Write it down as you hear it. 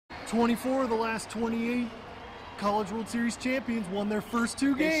24 of the last 28 College World Series champions won their first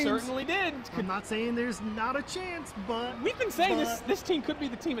 2 games. They certainly did. I'm not saying there's not a chance, but we've been saying this team could be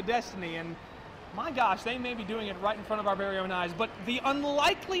the team of destiny, and my gosh, they may be doing it right in front of our very own eyes. But the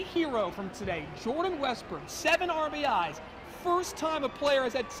unlikely hero from today, Jordan Westburg, 7 RBIs. First time a player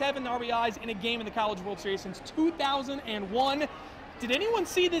has had 7 RBIs in a game in the College World Series since 2001. Did anyone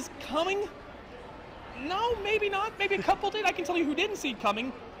see this coming? No, maybe not. Maybe a couple did. I can tell you who didn't see it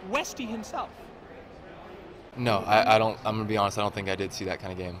coming. Westy himself. No, I don't. I'm gonna be honest. I don't think I did see that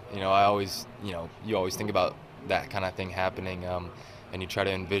kind of game. I always, you always think about that kind of thing happening, and you try to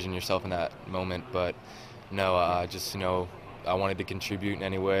envision yourself in that moment. But no, just I wanted to contribute in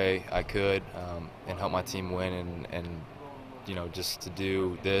any way I could and help my team win, and just to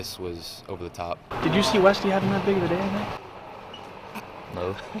do this was over the top. Did you see Westy having that big of a day?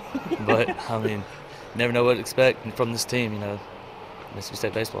 No, but I mean, never know what to expect from this team. Mississippi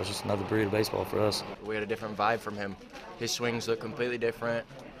State baseball is just another breed of baseball for us. We had a different vibe from him. His swings look completely different.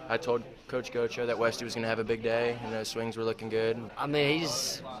 I told Coach Gocho that Westy was going to have a big day, and his swings were looking good. I mean,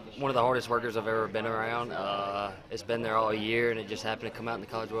 he's one of the hardest workers I've ever been around. It's been there all year, and it just happened to come out in the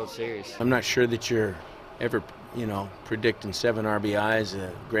College World Series. I'm not sure that you're ever, predicting 7 RBIs,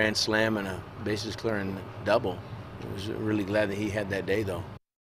 a grand slam, and a bases clearing double. I was really glad that he had that day, though.